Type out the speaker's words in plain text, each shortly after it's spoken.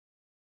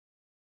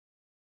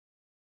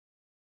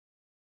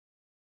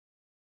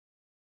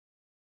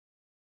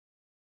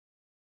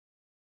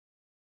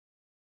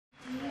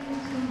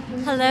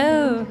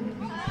Hello.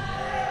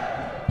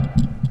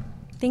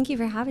 Thank you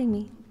for having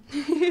me.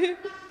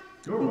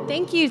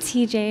 Thank you,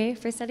 TJ,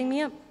 for setting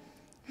me up.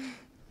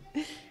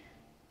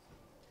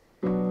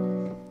 All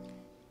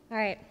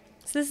right,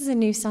 so this is a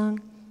new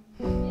song.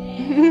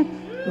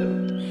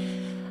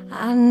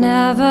 I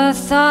never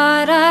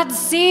thought I'd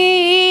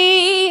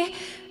see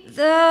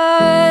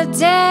the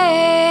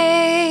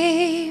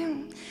day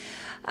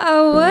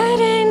I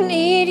wouldn't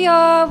need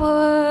your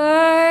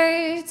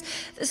words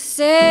the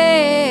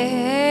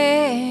same.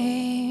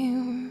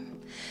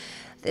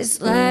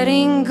 This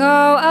letting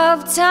go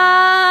of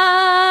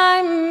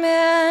time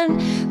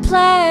and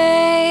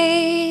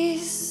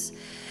place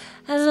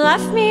has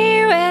left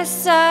me with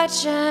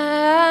such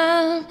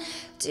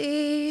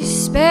empty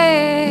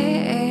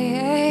space.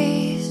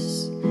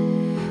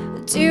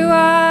 Do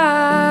I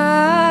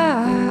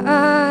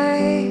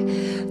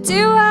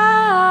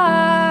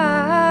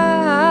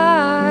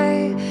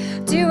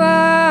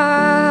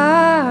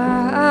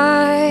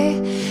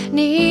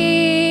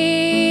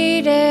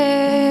need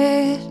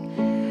it?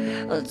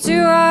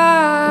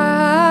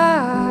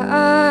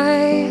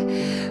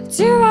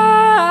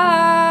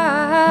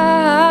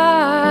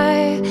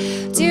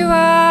 Do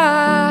I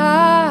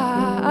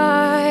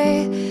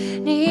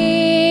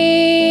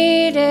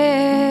need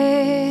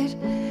it?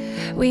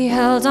 We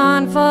held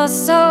on for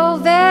so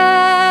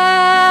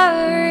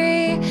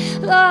very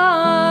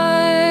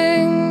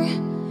long,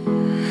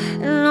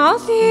 and all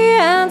the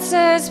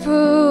answers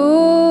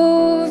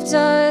proved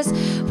us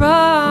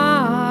wrong.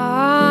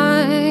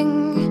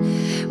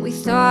 We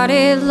thought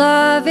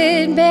love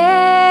it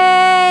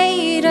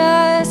made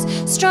us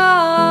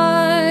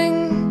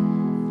strong,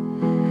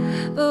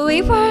 but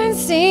we weren't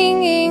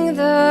singing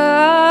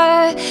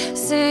the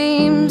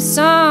same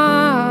song.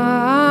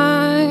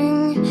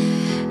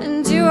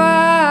 And do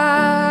I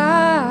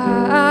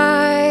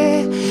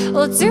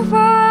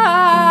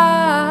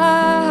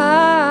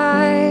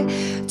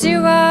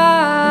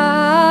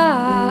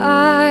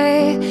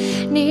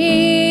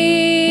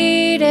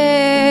need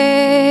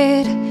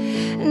it?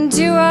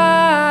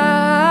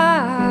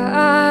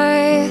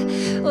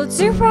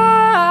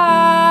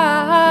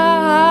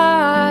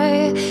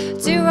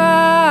 Do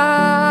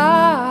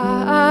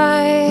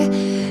I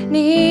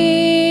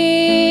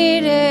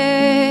need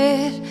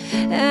it?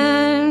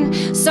 And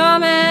so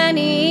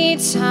many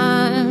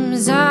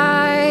times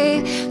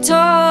I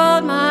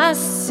told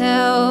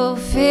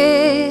myself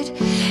it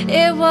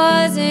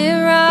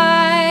wasn't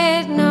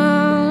right.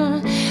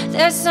 No,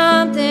 there's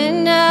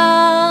something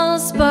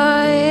else,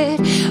 but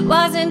it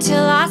wasn't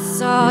till I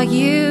saw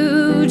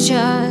you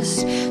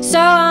just so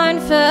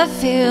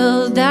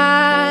unfulfilled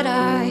that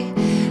I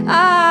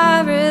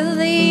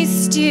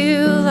released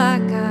you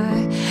like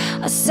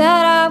I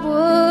said I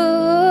would.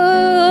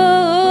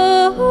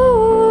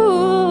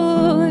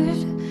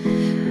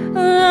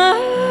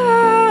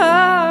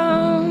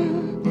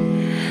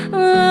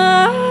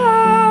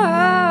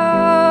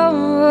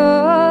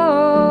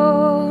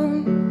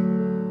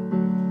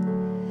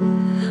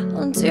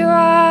 Do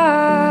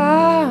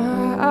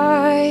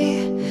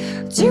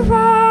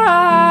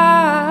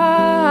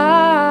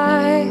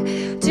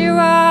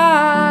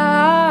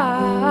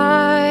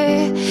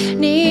I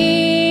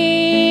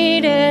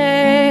need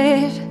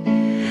it?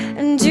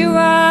 And do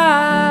I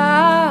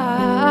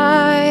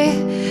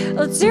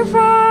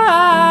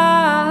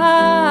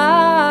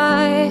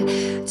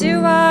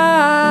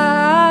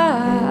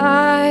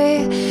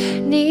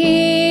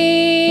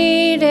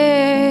need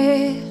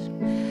it?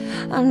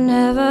 I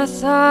never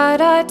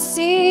thought I'd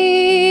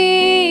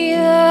see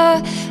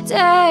the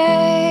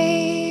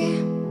day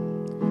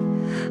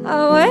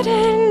I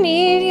wouldn't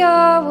need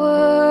your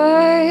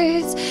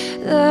words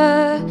the